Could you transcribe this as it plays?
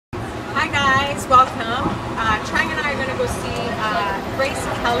Hi guys, welcome. Trang and I are going to go see Grace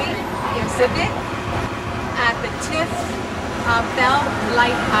Kelly exhibit at the Tiff Bell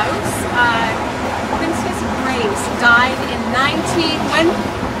Lighthouse. Princess Grace died in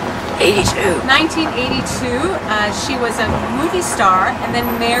 1982. She was a movie star and then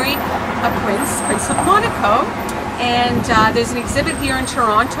married a Prince of Monaco. And there's an exhibit here in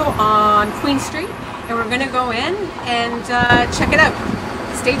Toronto on Queen Street, and we're going to go in and check it out.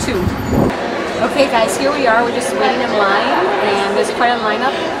 Stay tuned. Okay guys, here we are. We're just waiting in line and there's quite a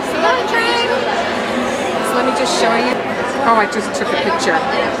lineup. Say hi, Trang! So let me just show you. Oh, I just took a picture.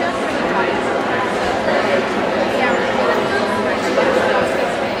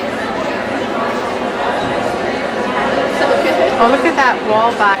 Oh, look at that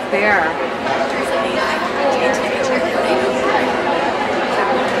wall back there.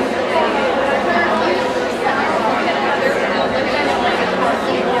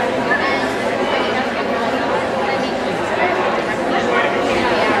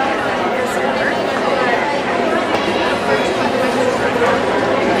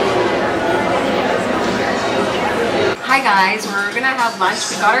 Hi guys, we're gonna have lunch.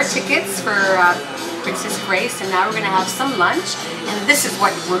 We got our tickets for Princess Grace, and now we're gonna have some lunch, and this is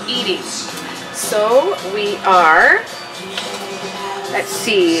what we're eating. So we are, let's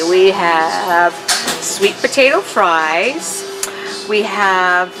see, we have sweet potato fries, we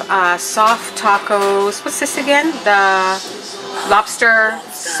have soft tacos. What's this again? The lobster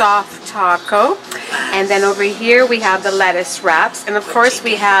soft taco. And then over here we have the lettuce wraps, and of course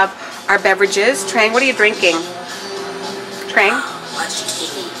we have our beverages. Trang, what are you drinking? Trang?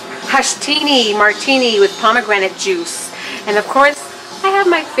 Hashtini martini with pomegranate juice. And of course, I have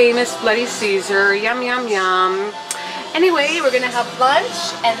my famous Bloody Caesar. Yum, yum, yum. Anyway, we're going to have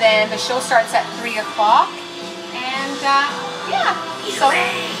lunch, and then the show starts at 3 o'clock. And yeah, so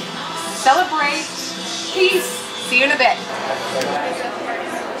celebrate. Peace. See you in a bit.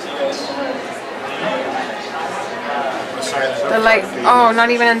 The light. Oh, not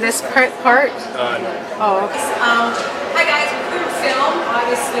even in this part? Oh. Hi guys, we couldn't film,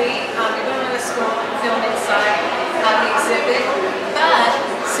 obviously. They don't let us go film inside the exhibit. But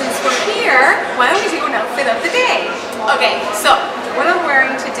since we're here, why don't we do an outfit of the day? Okay, so what I'm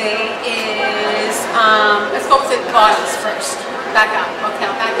wearing today is, let's go with the bottoms first. Back up. Okay,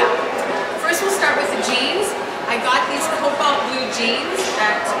 I'll back up. First we'll start with the jeans. I got these cobalt blue jeans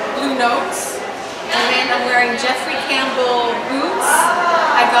at Blue Notes. And then I'm wearing Jeffrey Campbell boots.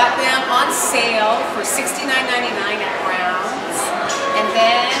 I got them on sale for $69.99 at Brown's. And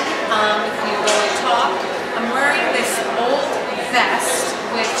then, if you go and top, I'm wearing this old vest,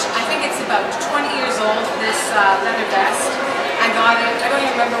 which I think it's about 20 years old, this leather vest. I got it, I don't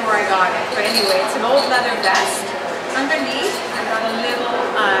even remember where I got it, but anyway, it's an old leather vest. Underneath, I got a little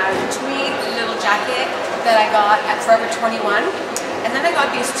tweed, little jacket that I got at Forever 21. And then I got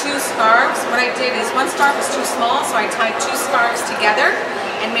these two scarves. What I did is one scarf was too small, so I tied two scarves together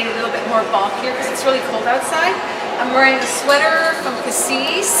and made it a little bit more bulkier because it's really cold outside. I'm wearing a sweater from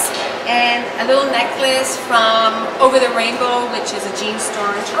Cassis and a little necklace from Over the Rainbow, which is a jean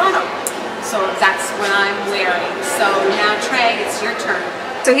store in Toronto. So that's what I'm wearing. So now Trang, it's your turn.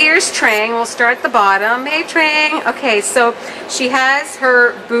 So here's Trang. We'll start at the bottom. Hey Trang. Okay, so she has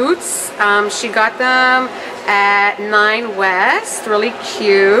her boots. She got them at 9 West, really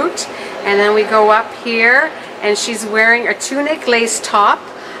cute. And then we go up here, and she's wearing a tunic lace top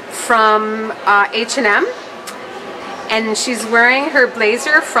from H&M, and she's wearing her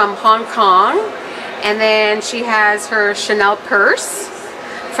blazer from Hong Kong, and then she has her Chanel purse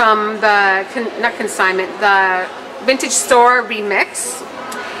from the, not consignment, the vintage store Remix.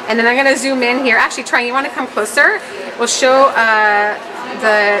 And then I'm going to zoom in here. Actually, Trang, you want to come closer? We'll show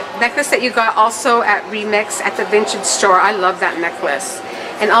the necklace that you got also at Remix at the vintage store. I love that necklace.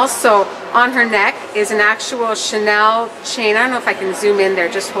 And also on her neck is an actual Chanel chain. I don't know if I can zoom in there,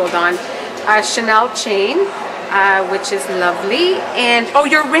 just hold on. A Chanel chain, which is lovely. And oh,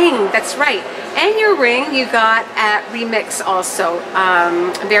 your ring, that's right. And your ring you got at Remix also.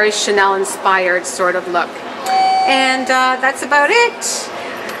 Very Chanel inspired sort of look. And that's about it.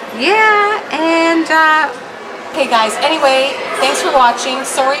 Yeah, and okay guys, anyway, thanks for watching.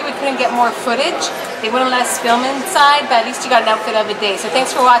 Sorry we couldn't get more footage. They wouldn't let us film inside, but at least you got an outfit of the day. So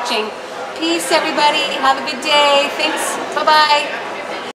thanks for watching. Peace everybody, have a good day. Thanks, bye-bye.